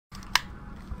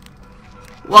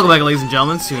Welcome back, ladies and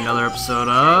gentlemen, to another episode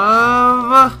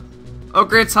of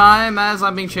Ocarina of Time as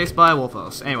I'm being chased by a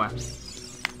Wolfos. Anyway.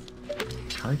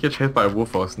 How did you get chased by a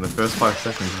Wolfos in the first 5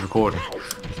 seconds of recording?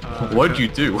 What'd you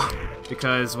do?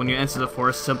 Because when you enter the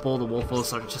forest temple, the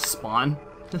Wolfos are just spawn.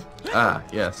 Ah,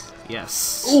 yes.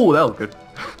 Yes. Ooh, that was good.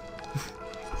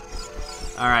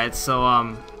 Alright, so,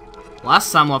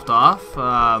 last time left off,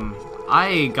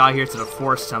 I got here to the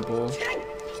forest temple.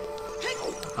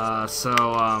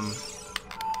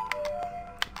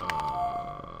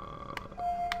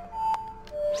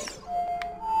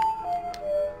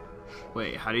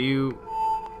 Wait, how do you...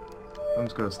 I'm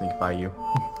just gonna sneak by you.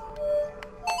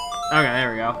 Okay,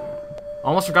 there we go. I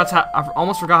almost forgot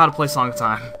how to play Song of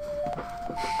Time.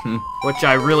 Which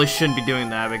I really shouldn't be doing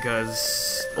that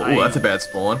because... Oh, that's a bad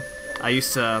spawn. I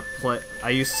used to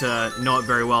know it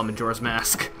very well in Majora's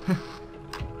Mask.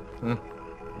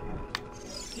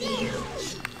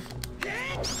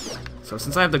 So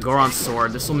since I have the Goron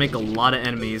sword, this will make a lot of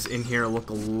enemies in here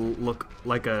look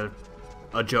like a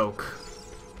joke.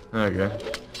 Okay.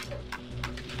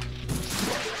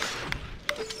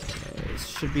 This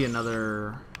should be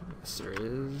another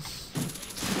series.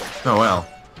 Oh well.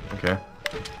 Okay.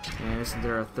 And isn't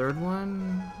there a third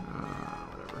one?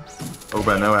 Whatever. Oh,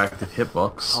 but no active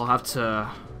hitbox. I'll have to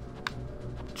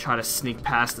try to sneak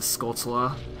past the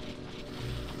Skulltula.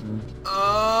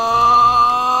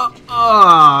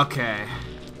 Okay.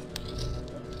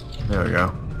 There we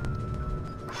go.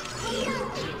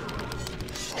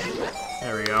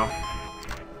 There we go.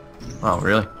 Oh,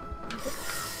 really?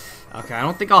 Okay, I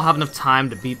don't think I'll have enough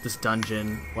time to beat this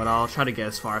dungeon, but I'll try to get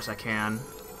as far as I can.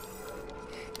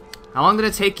 How long did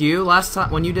it take you last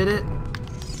time when you did it?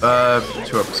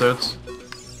 2 episodes.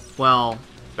 Well,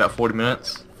 About 40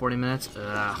 minutes. 40 minutes?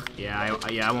 Ugh, yeah,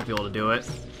 I won't be able to do it.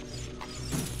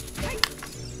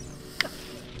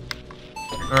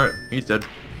 Alright, he's dead.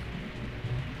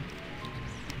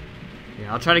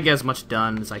 Yeah, I'll try to get as much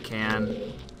done as I can.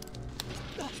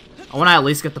 I want to at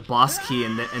least get the boss key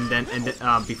and then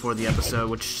before the episode,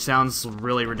 which sounds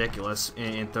really ridiculous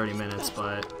in 30 minutes,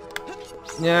 but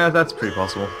Yeah, that's pretty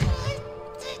possible.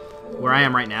 where I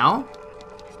am right now?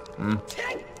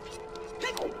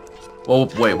 Well,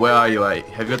 wait, where are you? Like,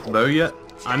 have you got the bow yet?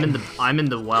 I'm in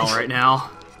the well right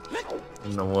now.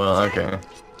 In the well, okay.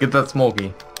 Get that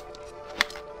smoky.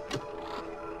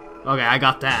 Okay, I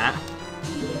got that.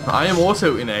 I am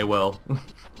also in a well.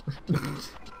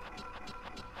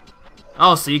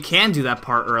 Oh, so you can do that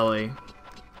part early.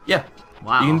 Yeah.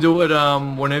 Wow. You can do it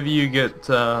whenever you get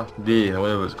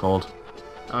whatever it's called.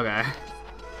 Okay.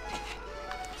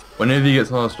 Whenever you get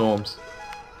thunderstorms.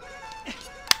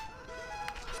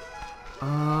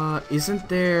 Isn't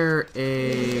there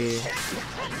a...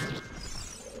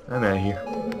 I'm out of here.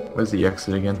 Where's the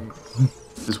exit again?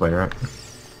 This way, right?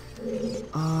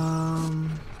 I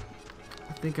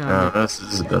think No, this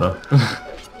is better.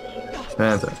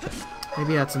 Fantastic.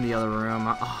 maybe that's in the other room.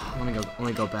 Let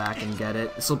me go back and get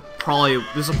it. This will probably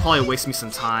waste me some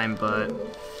time, but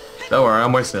Don't worry,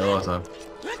 I'm wasting a lot of time.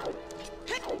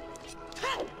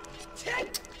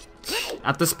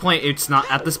 at this point it's not.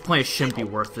 At this point, it shouldn't be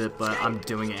worth it, but I'm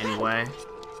doing it anyway.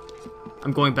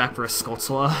 I'm going back for a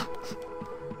Skulltula.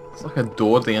 It's like a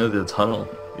door at the end of the tunnel.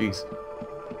 Jeez.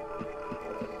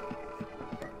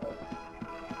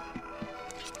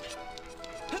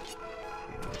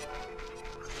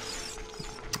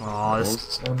 Oh,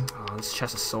 this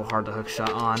chest is so hard to hook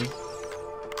shot on.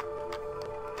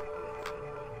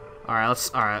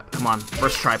 Alright, come on.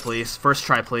 First try, please. First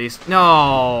try, please.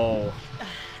 No!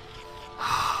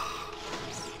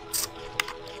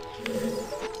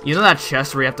 You know that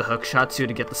chest where you have to hook shot to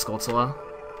get the Skulltula?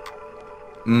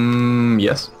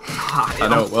 Yes. I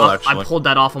know it well, actually. I pulled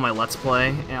that off on my Let's Play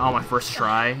on my first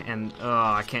try, and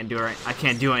I can't do it. I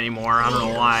can't do it anymore. I don't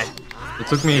know why. It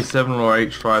took me 7 or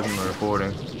 8 tries in the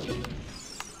recording.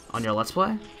 On your Let's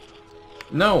Play?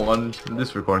 No, on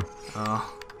this recording.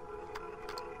 Oh.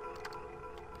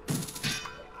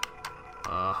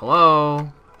 Hello?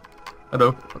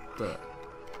 Hello. What the...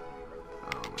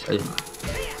 Hey.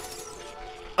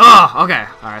 Oh, okay.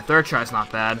 Alright, third try's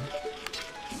not bad.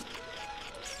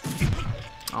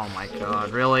 Oh my god,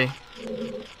 really?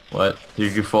 What?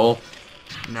 Did you fall?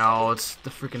 No, it's the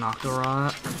freaking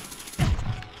Octorok.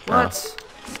 What?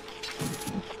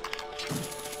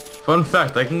 Fun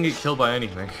fact, I can get killed by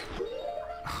anything.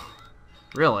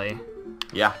 Really?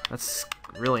 Yeah. That's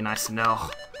really nice to know.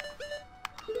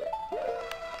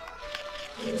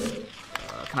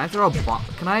 Can I throw a bomb?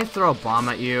 Can I throw a bomb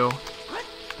at you?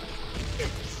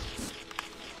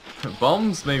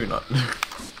 Bombs? Maybe not.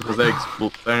 Because they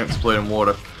don't explode in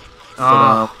water.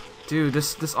 Oh, Dude,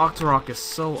 this Octorok is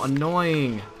so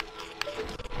annoying.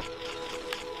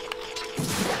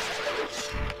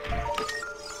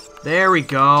 There we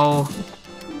go.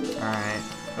 Alright.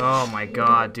 Oh my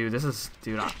god, dude, this is...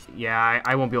 Dude,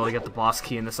 I won't be able to get the boss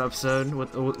key in this episode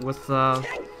with my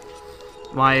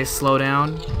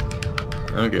slowdown.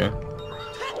 Okay.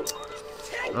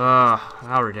 Ugh,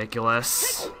 how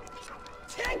ridiculous.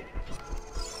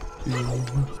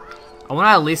 I want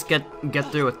to at least get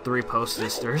through with 3 Post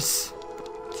Sisters.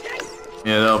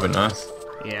 Yeah, that'll be nice.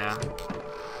 Yeah.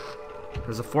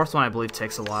 Because the 4th one, I believe,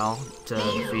 takes a while to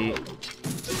defeat.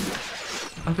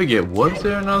 I forget, was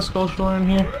there another sculpture in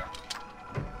here?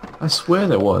 I swear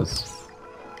there was.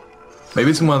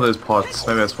 Maybe it's in one of those pots.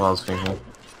 Maybe that's what I was thinking.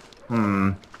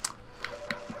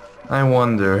 I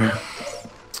wonder.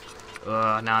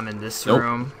 Now I'm in this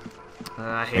room.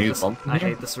 I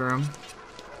hate this room.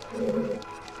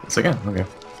 It's again, okay.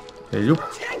 There you go.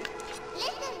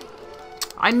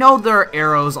 I know there are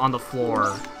arrows on the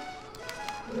floor.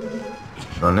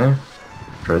 Run there.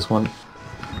 Try this one.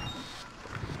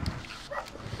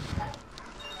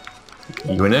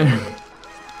 You in there?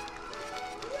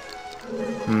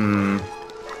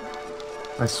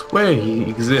 I swear he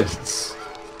exists.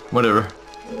 Whatever.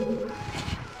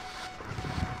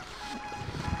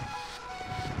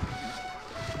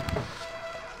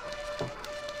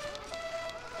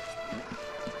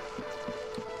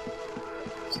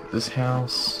 This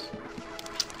house.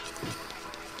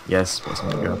 Yes, that's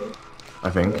gonna go. I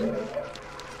think.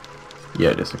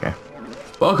 Yeah, it is, okay.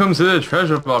 Welcome to the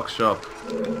treasure box shop.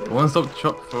 The one-stop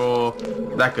shop for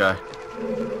that guy.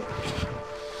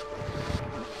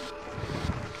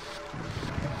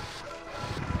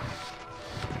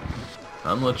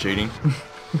 I'm not cheating.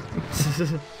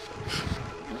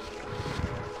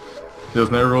 There's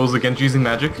no rules against using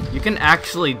magic. You can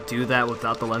actually do that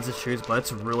without the lens of truth, but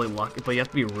it's really lucky. But you have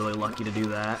to be really lucky to do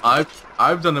that.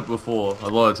 I've done it before, a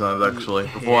lot of times actually,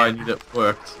 before I knew that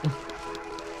worked.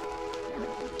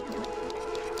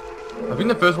 I think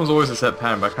the first one's always a set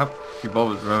pattern, but I can't be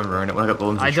bothered remembering it when I got the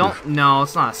lens of truth. I don't know.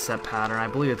 It's not a set pattern. I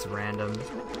believe it's random.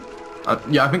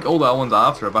 Yeah, I think all the other ones are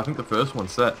after it, but I think the first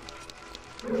one's set.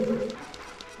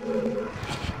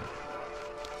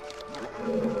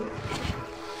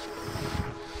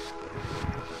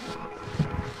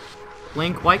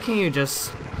 Link, why can't you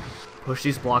just push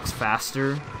these blocks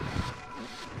faster?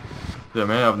 The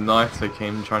amount of nights I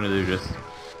came trying to do this.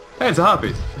 Hey, it's a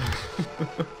heartbeat!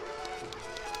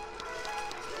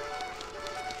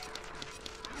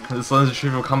 This lens of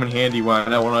truth will come in handy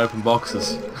when I want to open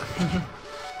boxes.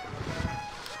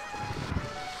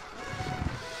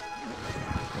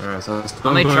 Alright, so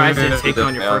how many tries did it take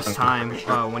on your first time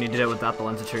when you did it without the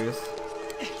lens of truth?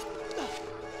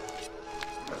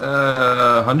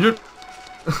 100?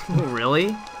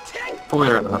 Really? Probably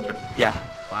around 100. Yeah.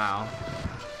 Wow.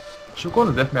 Should go on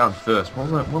the Death Mountain first.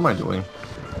 What am I doing?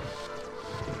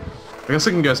 I guess I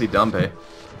can go see Dumpe.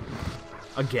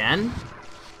 Again?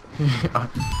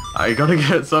 I gotta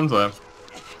get it sometime.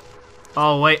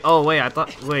 Oh wait, I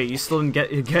thought. Wait, you still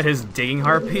didn't get his digging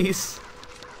heart piece?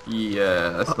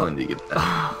 Yeah, I still need to get that.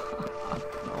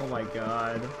 Oh my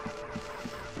god.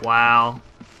 Wow.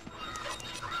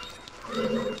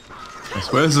 I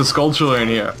swear there's a sculpture in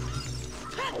here.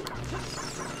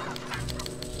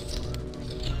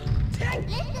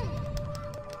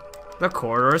 The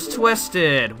corridor is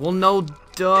twisted. Well, no,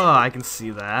 duh. I can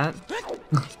see that.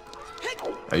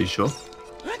 Are you sure?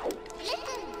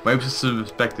 Maybe it's a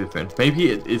perspective thing. Maybe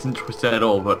it isn't twisted at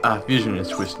all, but our vision is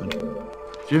twisted. Do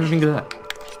you ever think of that?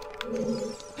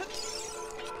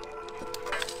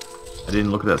 I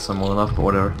didn't look at that sun well enough, but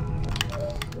whatever.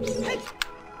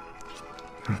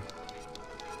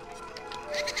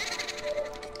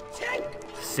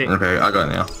 Okay, I got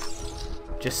it now.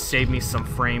 Just save me some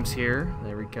frames here.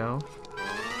 There we go.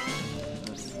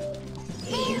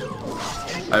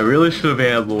 I really should have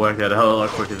been able to work that a hell of a lot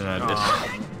quicker than I did.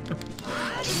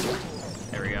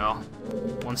 There we go.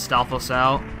 One Stalfos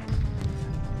out.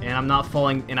 And I'm not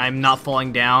falling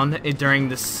down during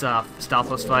this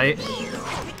Stalfos fight.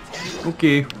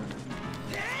 Okay.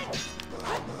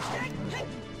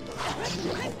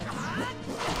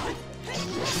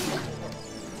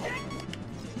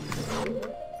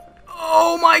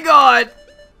 Oh my god!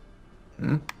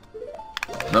 Hmm?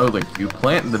 No, Link, you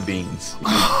plant the beans. You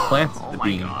plant the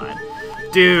beans. Oh my god.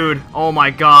 Dude, oh my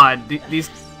god. These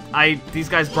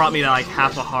guys brought me to like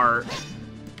half a heart.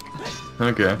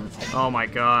 Okay. Oh my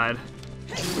god.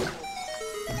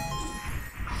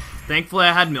 Thankfully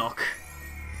I had milk.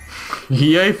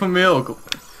 Yay for milk!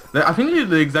 I think they did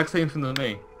the exact same thing to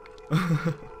me.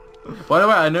 By the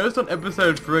way, I noticed on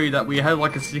episode 3 that we had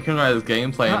like a synchronized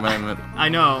gameplay moment. I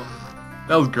know.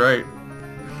 That was great.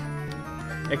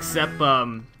 Except,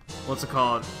 what's it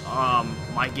called?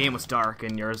 My game was dark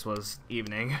and yours was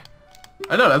evening.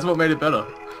 I know, that's what made it better.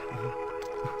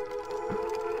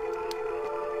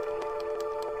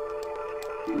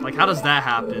 Like, how does that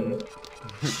happen?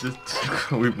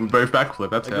 we both backflip.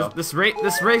 That's Like, how. this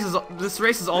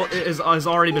race has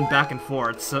already been back and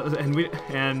forth. So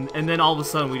and then all of a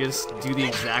sudden we just do the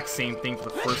exact same thing for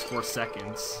the first 4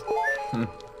 seconds.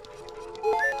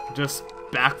 Just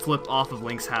backflip off of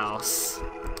Link's house.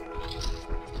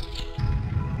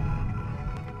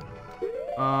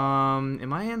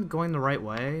 Am I going the right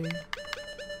way?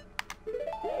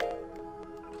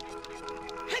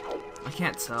 I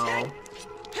can't tell.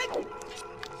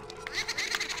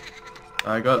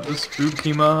 I got the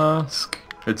spooky mask.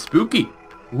 It's spooky.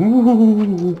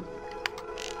 Ooh.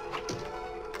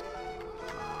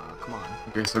 Come on.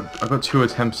 Okay, so I got 2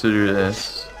 attempts to do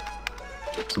this.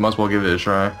 So might as well give it a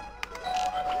try.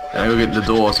 And I go get the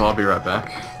door, so I'll be right back.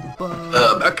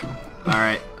 Back.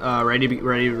 Alright, ready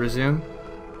to resume?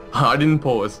 I didn't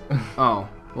pause. Oh,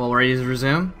 well, ready to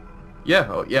resume? Yeah,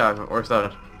 oh, yeah, I already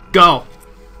started. Go!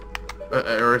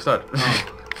 I already started.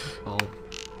 Oh.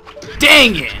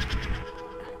 Dang it!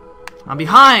 I'm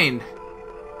behind!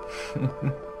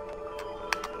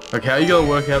 Okay, how you gonna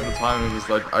work out the timing? Just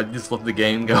like, I just left the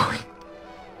game going.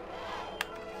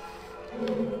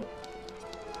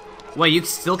 Wait, you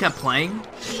still kept playing?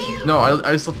 No,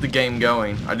 I just left the game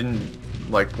going. I didn't,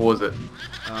 like, pause it.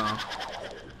 Oh.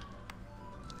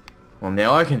 Well,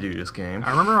 now I can do this game.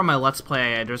 I remember on my Let's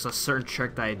Play, there's a certain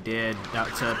trick that I did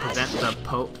to prevent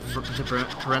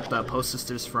the Post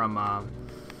Sisters from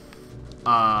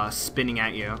spinning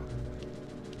at you.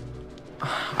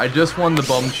 I just won the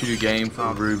bomb shooter game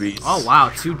for rubies. Oh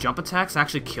wow, 2 jump attacks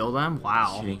actually kill them?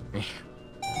 Wow. Kidding me.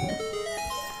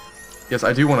 Yes,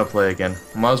 I do want to play again.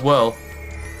 Might as well.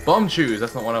 Bomb shoes,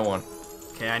 that's not what I want.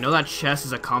 Okay, I know that chest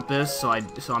is a compass, so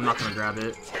I'm not gonna grab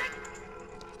it.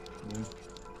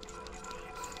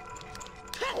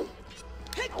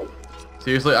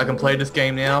 Seriously, I can play this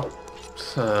game now?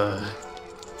 Oh,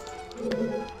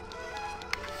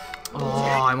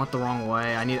 I went the wrong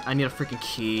way. I need a freaking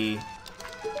key.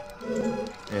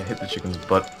 Yeah, hit the chicken's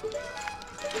butt.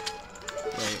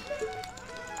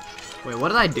 Wait, what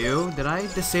did I do? Did I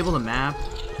disable the map?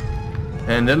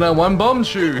 And then I won bomb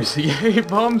shoes! Yay,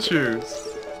 bomb shoes!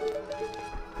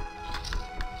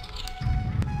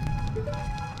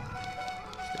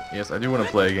 Yes, I do want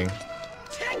to play a game.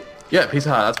 Yeah, piece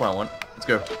of heart, that's what I want. Let's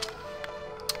go.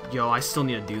 Yo, I still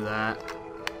need to do that.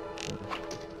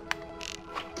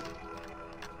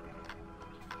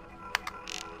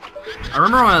 I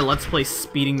remember when I Let's Play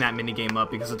speeding that minigame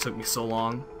up because it took me so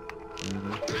long.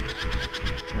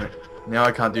 Right. Now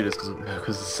I can't do this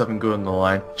because there's something good on the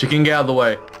line. Chicken, get out of the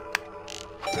way.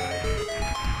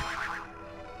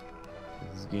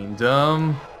 This is getting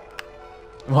dumb.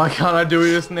 Why can't I do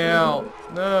this now?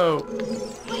 No.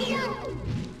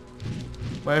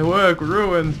 My work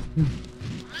ruined.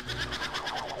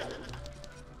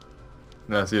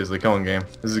 No, seriously, come on, game.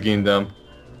 This is getting dumb.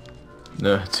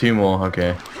 No, 2 more.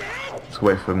 Okay. Let's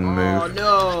wait for him to move. Oh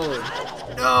no!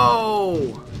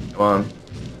 No! Come on.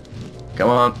 Come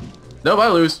on. Nope, I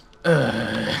lose.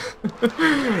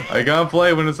 I can't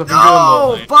play when it's something good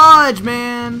on the line. Fudge,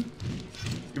 man!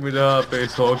 Give me the heart,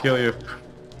 face, or I'll kill you.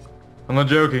 I'm not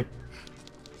joking.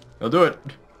 I'll do it.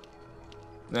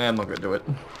 Nah, I'm not gonna do it.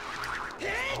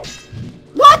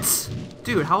 What?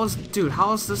 Dude, how is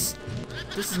this?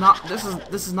 This is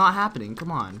not happening.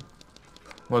 Come on.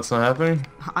 What's not happening?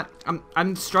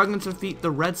 I'm struggling to defeat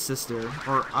the red sister,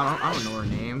 or I don't know her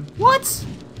name. What?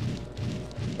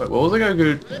 Wait, what was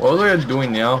I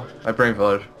doing now? I brain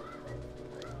fudge.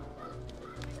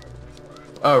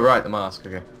 Oh right, the mask.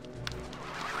 Okay.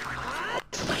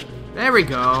 There we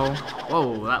go.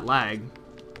 Whoa, that lag.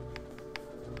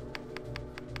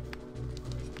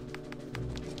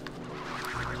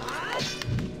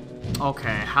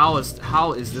 Okay, how is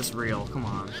this real? Come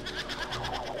on.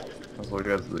 Let's go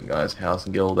to the guy's house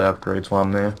and get all the upgrades while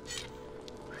I'm there.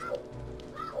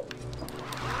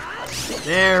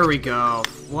 There we go.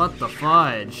 What the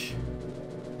fudge?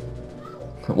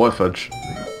 What fudge?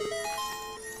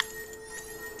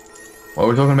 What are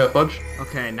we talking about, fudge?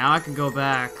 Okay, now I can go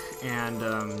back and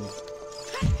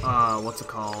what's it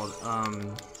called?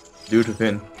 Do it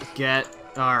within. Get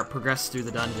or progress through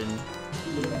the dungeon.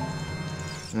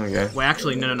 Okay. Wait,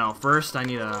 actually, no. First, I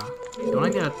need a. Don't I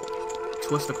get a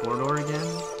twist the corridor again?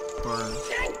 Or.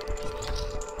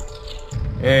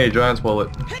 Hey, giant's wallet.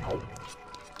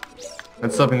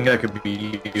 That's something that could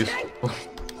be useful.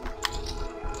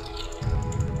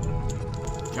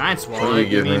 Giant's What do wallet? you You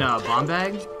give mean me? a bomb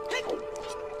bag?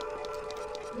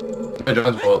 A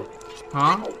giant's wallet.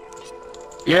 Huh?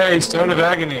 Yay, Stone of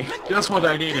Agony. Just what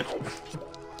I needed.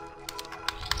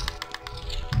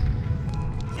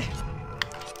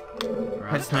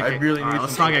 Alright, let's not I get, really alright, need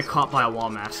let's some not get things. caught by a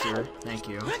wall master. Thank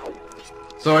you.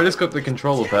 So I just got the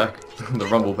controller pack. The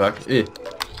rumble pack. Eh.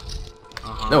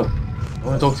 No. I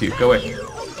want to talk to you. Go away.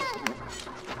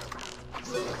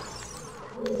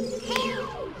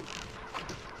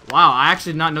 Wow, I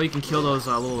actually did not know you can kill those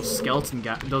little skeleton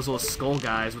guys, those little skull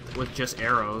guys with just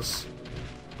arrows.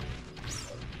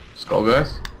 Skull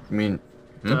guys? You mean...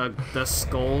 The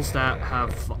skulls that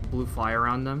have blue fire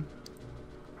on them.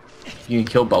 You can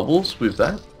kill bubbles with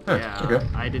that? Huh, Yeah, okay.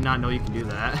 I did not know you can do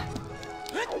that.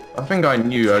 I think I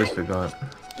knew, I just forgot.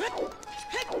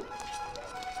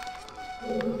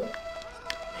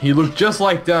 He looked just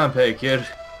like Dante, kid.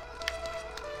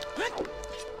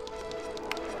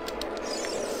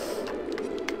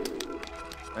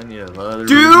 I need a lot of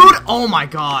Dude! Oh my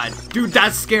god. Dude,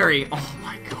 that's scary. Oh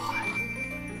my god.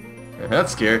 Yeah,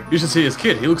 that's scary. You should see his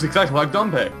kid. He looks exactly like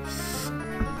Dante.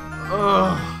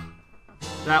 Ugh.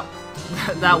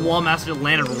 That wall master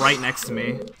landed right next to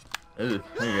me. Ugh,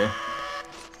 there you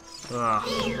go. Ugh.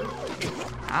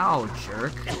 Ow,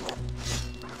 jerk.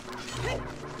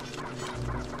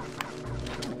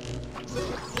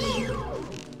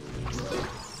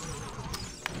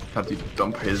 Have to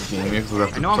dump his game because we have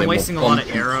to I know play I'm more wasting a lot of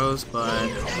fun. arrows, but I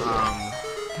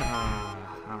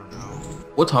don't know.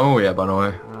 What time are we at, by the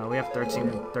way? We have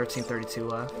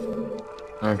 13:32 left.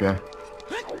 Okay.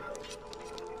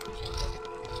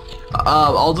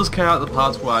 I'll just count out the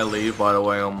parts where I leave, by the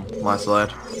way, on my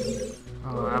side.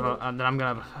 Oh, then I'm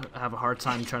gonna have a hard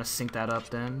time trying to sync that up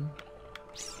then.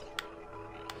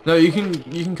 No, you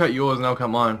can cut yours and I'll cut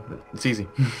mine. It's easy.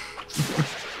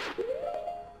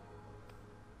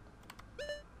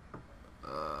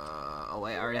 Oh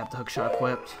wait, I already have the hookshot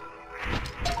equipped.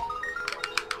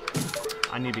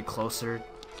 I need to be closer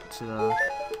to the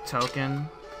token.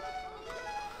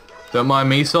 Don't mind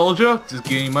me, soldier. Just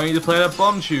getting money to play that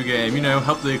bomb shoe game. You know,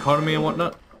 help the economy and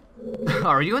whatnot.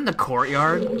 Are you in the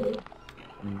courtyard?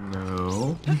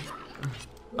 No.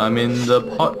 I'm in the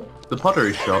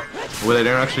pottery shop, where they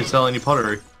don't actually sell any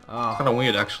pottery. Oh. Kind of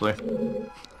weird, actually.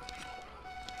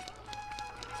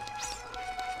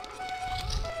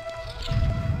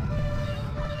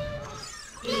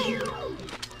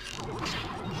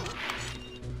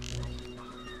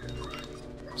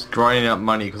 Just grinding out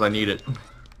money because I need it.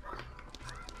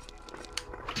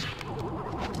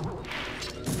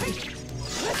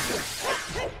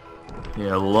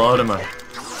 Yeah, a lot of money.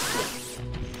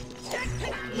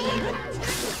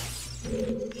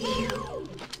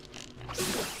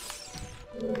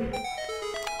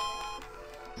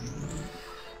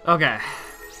 Okay.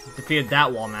 Defeated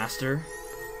that wall master.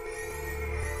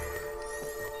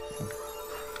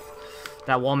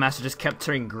 That wall master just kept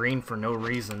turning green for no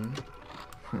reason.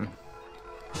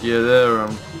 Yeah,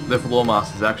 they're floor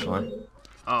masters actually.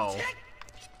 Oh.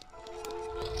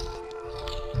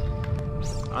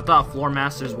 I thought floor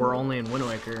masters were only in Wind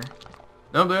Waker.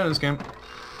 No, they're in this game.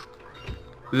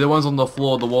 They're the ones on the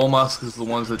floor. The wall masters are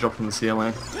the ones that drop from the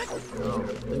ceiling. Oh.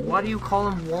 Then why do you call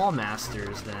them wall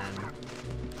masters then?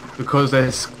 Because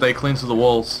they cling to the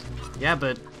walls. Yeah,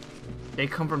 but they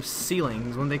come from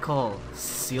ceilings. When they call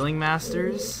ceiling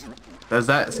masters? Does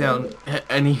that sound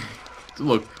any?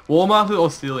 Look, wall master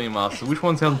or ceiling master? Which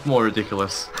one sounds more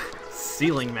ridiculous?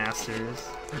 Ceiling masters.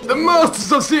 The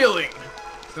masters of ceiling.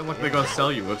 Sound like they're gonna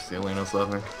sell you with ceiling or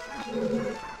something.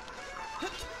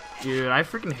 Dude, I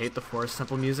freaking hate the Forest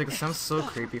Temple music. It sounds so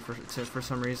creepy for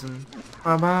some reason.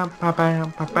 Especially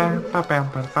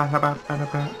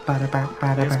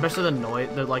the noise,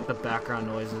 the background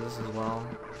noises as well.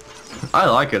 I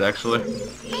like it actually.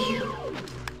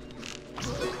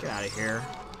 Get out of here.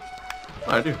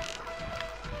 I do.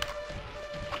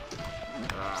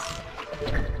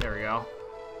 There we go.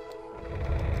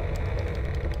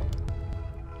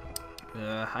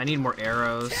 I need more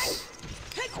arrows.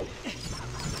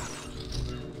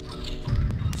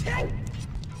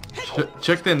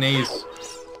 Check their knees.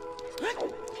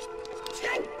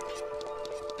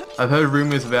 I've heard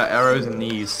rumors about arrows and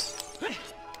knees.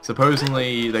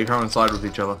 Supposedly they coincide with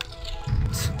each other.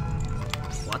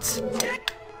 What?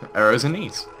 Arrows and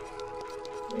knees.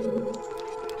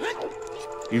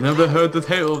 You've never heard the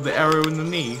tale of the arrow and the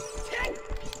knee?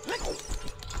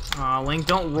 Aw, Link,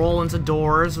 don't roll into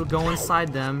doors. We'll go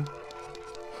inside them.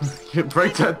 You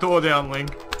break that door down,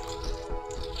 Link.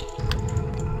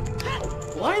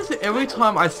 Why is it every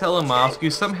time I sell a mask,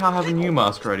 you somehow have a new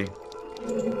mask ready?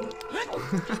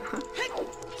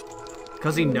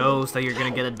 Because he knows that you're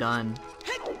gonna get it done.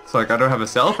 It's like I don't have a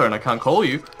cell phone, I can't call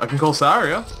you. I can call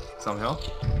Saria somehow.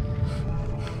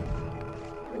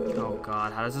 Oh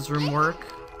god, how does this room work?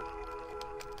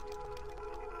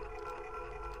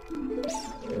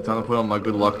 It's time to put on my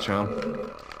good luck charm.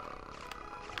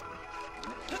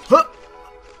 Huh!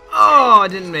 Oh, I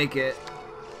didn't make it.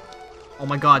 Oh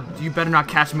my god, you better not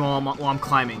catch me while I'm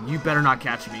climbing. You better not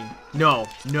catch me. No,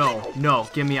 no, no.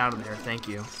 Get me out of there. Thank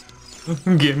you.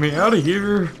 Get me out of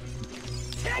here.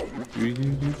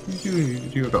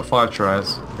 I've got 5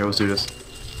 tries. Okay, let's do this.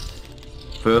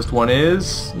 First one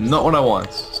is not what I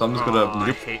want. So I'm just gonna...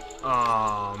 I hate...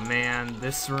 Oh, man.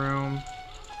 This room...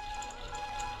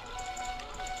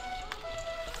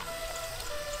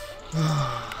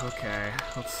 Okay,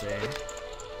 let's see.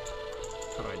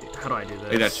 How do I do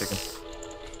this? Eat that chicken.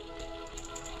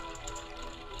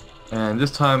 And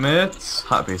this time it's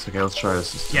hot base. Okay, let's try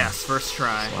this. Yes, first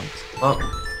try. Oh.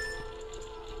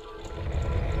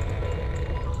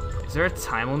 Is there a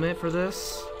time limit for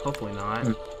this? Hopefully not.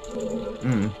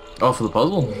 Oh, for the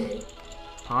puzzle?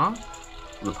 Huh?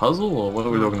 For the puzzle, or what are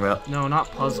we talking about? No,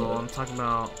 not puzzle. I'm talking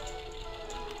about...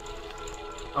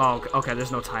 Oh, okay.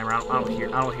 There's no timer. I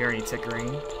don't hear any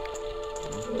tickering.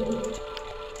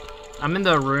 I'm in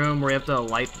the room where you have to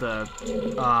light the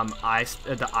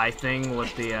the eye thing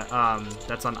with the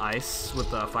that's on ice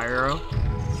with the fire arrow.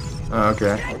 Oh,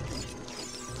 okay.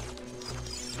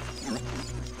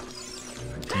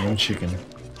 Damn chicken.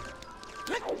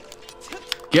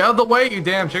 Get out of the way, you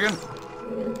damn chicken!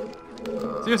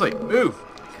 Seriously, move!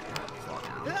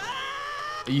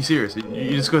 Are you serious?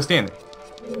 You just gotta stand there.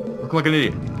 Looking like an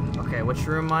idiot. Okay, which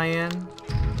room am I in?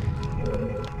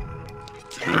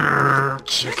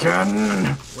 Chicken!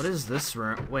 What is this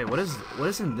room? Wait, what is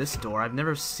in this door? I've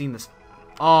never seen this.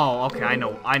 Oh, okay, I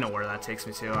know where that takes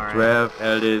me to. All right. 12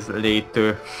 hours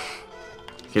later.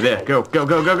 Okay, there. Go, go,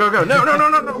 go, go, go, go. No, no, no,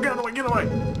 no, no. Get out of the way, get out of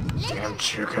the way. Damn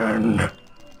chicken.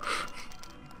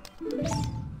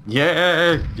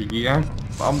 Yeah, yeah.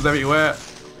 Bombs everywhere.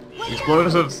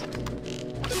 Explosives.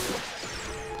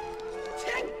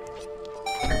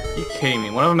 Are you kidding me?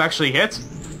 One of them actually hit?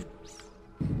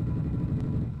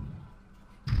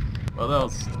 Well, that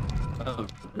was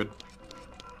good.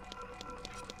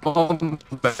 Bomb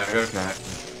bag, okay.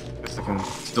 Guess I can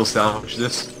still salvage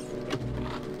this.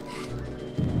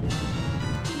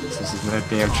 This is no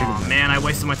damn chicken. Oh, man, I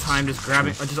wasted my time just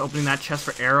opening that chest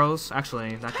for arrows.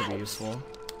 Actually, that could be useful.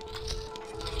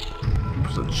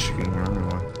 There's a chicken here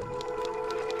anyway.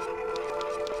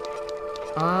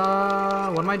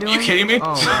 What am I doing? Are you kidding me?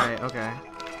 Oh, right, okay.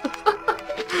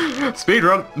 Speed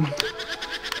run.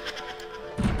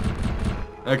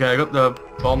 Okay, I got the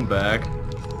bomb bag.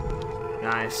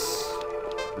 Nice.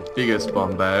 The biggest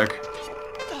bomb bag.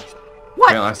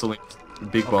 What? Yeah, I still need the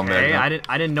big bomb bag. Okay,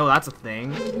 I didn't know that's a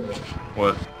thing.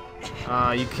 What?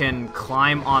 You can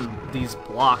climb on these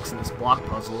blocks in this block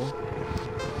puzzle.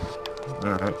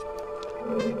 Alright.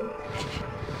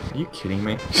 Are you kidding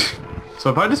me? So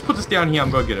if I just put this down here,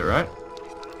 I'm gonna get it, right?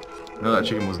 No, that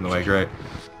chicken was in the way, great.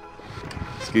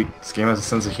 This game has a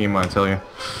sense of humor, I tell you.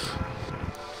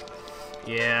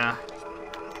 Yeah.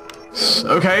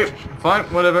 Okay, fine,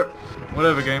 whatever.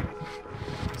 Whatever, game.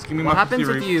 Just give me What my happens if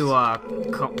theory. you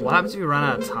what happens if you run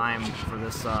out of time for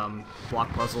this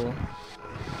block puzzle?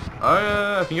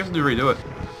 I think you have to redo it. I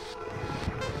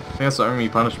think that's the only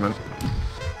punishment.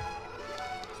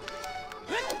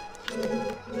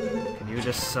 Can you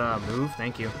just move?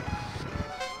 Thank you.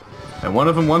 And one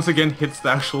of them once again hits the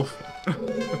actual...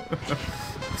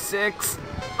 6,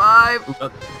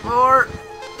 5, 4,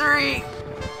 3,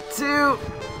 2,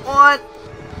 1.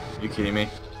 You kidding me?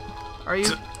 Are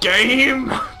you?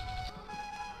 Game!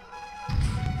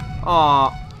 Aw,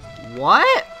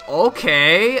 what?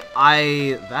 Okay,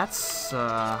 that's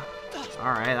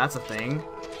alright, that's a thing.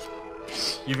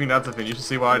 You think that's a thing? You should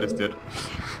see what I just did.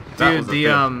 That Dude, was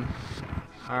a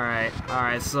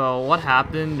alright, so what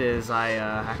happened is I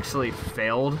actually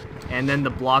failed, and then the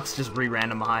blocks just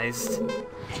re-randomized.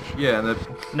 Yeah, and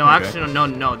No, okay. actually,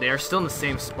 no, they are still in the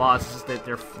same spots, it's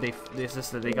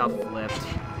just that they got flipped.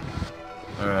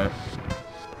 Alright.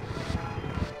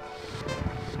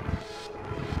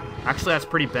 Actually, that's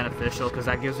pretty beneficial, because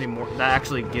that gives me more, that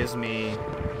actually gives me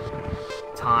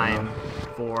time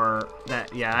for,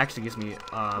 that, yeah, it actually gives me,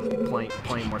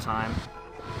 plenty more time.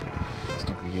 It's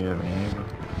not gonna give me either.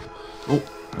 Oh!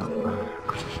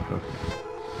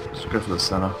 Just go for the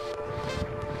center.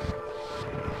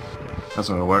 That's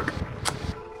not gonna work.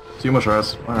 2 more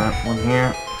tries. Alright, one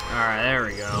here. Alright, there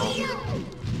we go.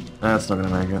 That's not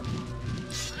gonna make it.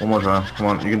 One more try. Come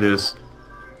on, you can do this.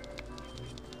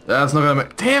 That's not gonna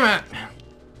make. Damn it!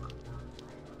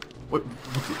 Wait,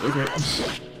 okay.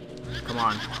 Come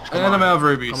on. And I'm out of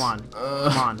rubies. Come on.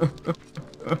 Come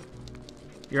on.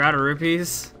 You're out of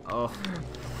rupees? Oh.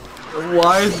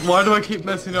 Why do I keep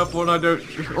messing up when I don't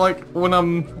like when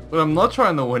I'm not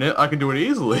trying to win it? I can do it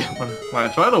easily. When I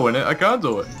try to win it, I can't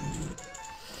do it.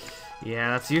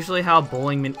 Yeah, that's usually how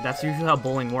bowling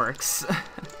works.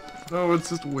 No, it's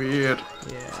just weird.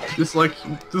 Yeah. Just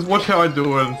watch how I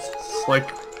do it. It's like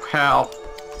how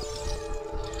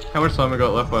much time I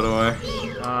got left, by the way?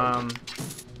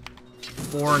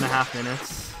 4.5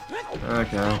 minutes.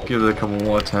 Okay, I'll give it a couple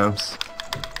more attempts.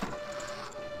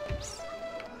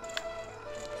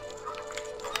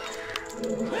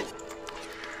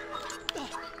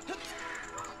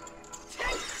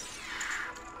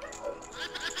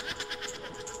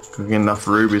 Could get enough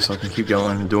rubies so I can keep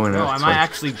going and doing it. Oh, I might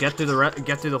actually get through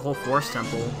the whole forest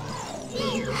temple.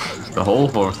 The whole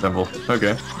forest temple.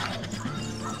 Okay.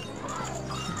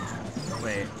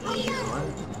 Wait. What?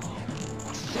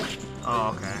 Oh,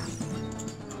 okay.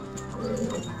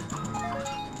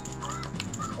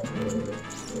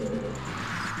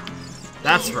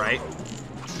 That's right.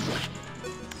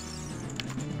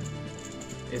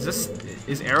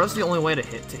 Is arrows the only way to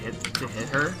hit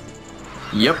her?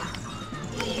 Yep.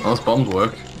 Unless bombs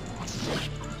work.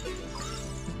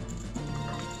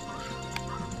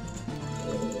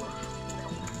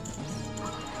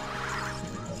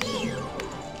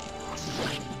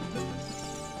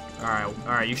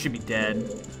 Alright, you should be dead.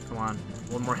 Come on,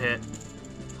 one more hit.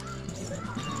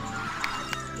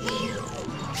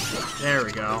 There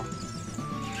we go.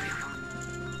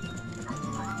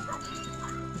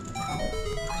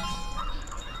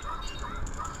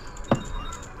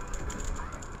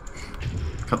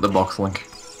 Cut the box link.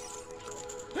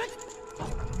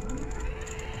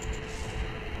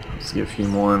 Let's get a few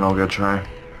more and I'll go try.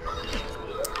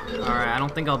 Alright, I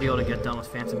don't think I'll be able to get done with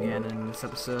Phantom Ganon in this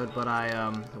episode, but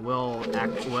I will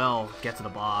get to the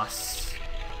boss.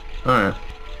 Alright.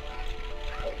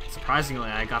 Surprisingly,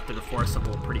 I got through the forest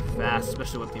temple pretty fast,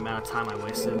 especially with the amount of time I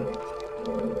wasted.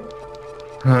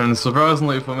 And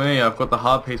surprisingly for me, I've got the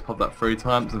hard piece popped up 3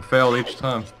 times and failed each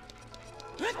time.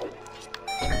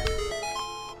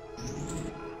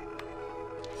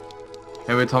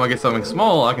 Every time I get something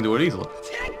small, I can do it easily.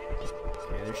 Okay,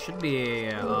 there should be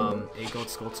a gold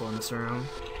Skulltula in this room.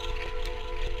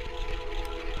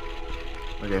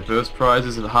 Okay, first prize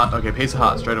is a heart. Okay, piece of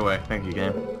heart straight away. Thank you,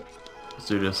 game. Let's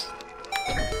do this.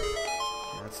 Okay,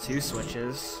 that's 2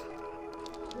 switches.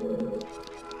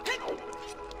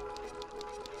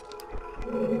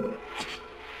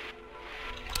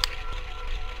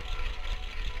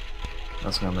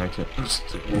 That's gonna make it.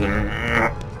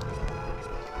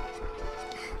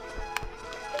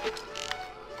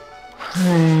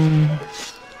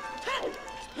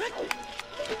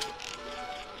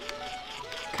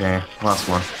 Okay, last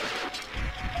one.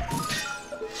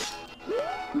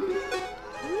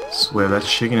 Swear that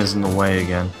chicken is in the way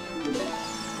again.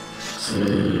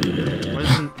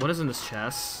 What is in this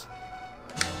chest?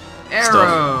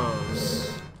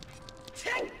 Arrows!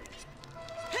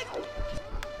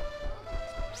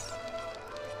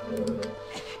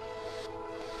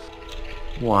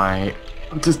 Why?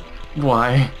 Just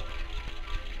why?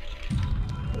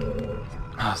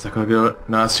 Ah, is that gonna go?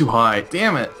 No, it's too high.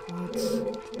 Damn it!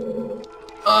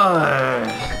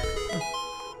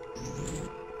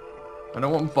 I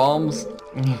don't want bombs.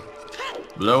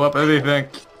 Blow up everything.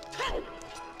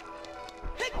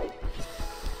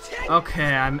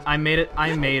 Okay, I made it.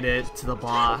 I made it to the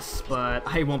boss, but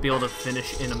I won't be able to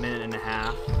finish in a minute and a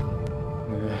half.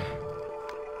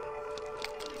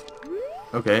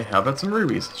 Okay, how about some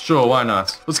rubies? Sure, why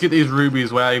not? Let's get these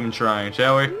rubies without even trying,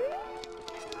 shall we?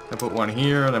 I put one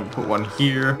here, and then put one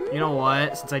here. You know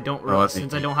what? Since I don't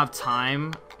have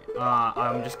time,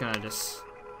 I'm just gonna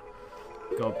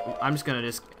go. I'm just gonna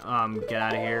get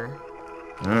out of here.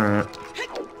 All right.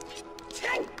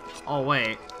 Oh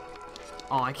wait.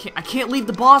 Oh, I can't leave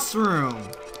the boss room.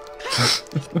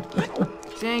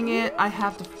 Dang it! I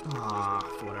have to.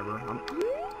 Whatever.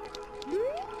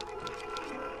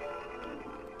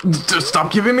 Just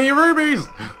stop giving me rubies!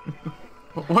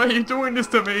 Why are you doing this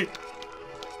to me?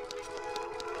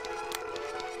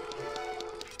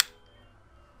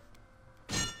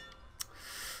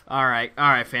 Alright,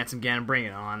 Phantom Ganon, bring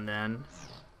it on then.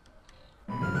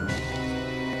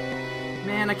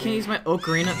 Man, I can't use my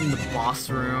ocarina in the boss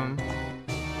room.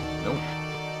 Nope.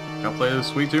 Can't play those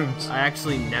sweet tunes. I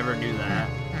actually never knew that.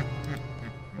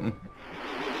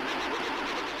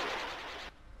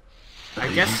 I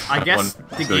guess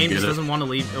the game just doesn't want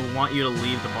you to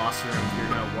leave the boss room if you're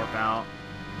gonna warp out.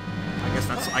 I guess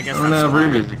that's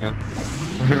rubies again.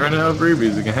 We ran out of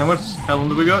rubies again. How long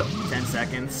do we got? 10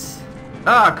 seconds.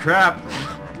 Ah, crap!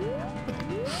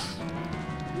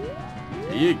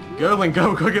 You go, Link,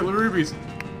 go get the rubies.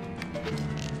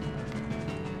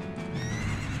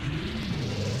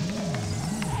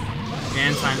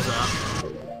 And time's up.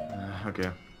 Okay.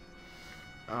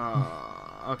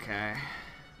 Okay.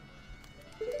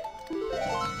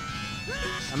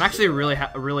 I'm actually really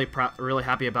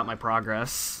happy about my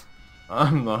progress.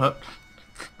 I'm not.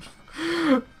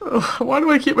 Why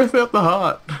do I keep without the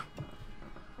heart?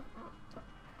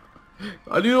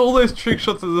 I did all those trick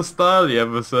shots at the start of the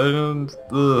episode and...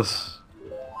 Ugh.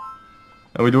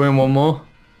 Are we doing one more?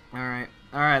 Alright,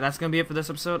 that's gonna be it for this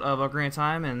episode of Ocarina of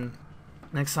Time, and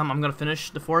next time I'm gonna finish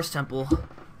the Forest Temple.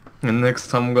 And next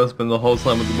time I'm gonna spend the whole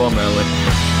time with the bomb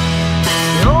alley.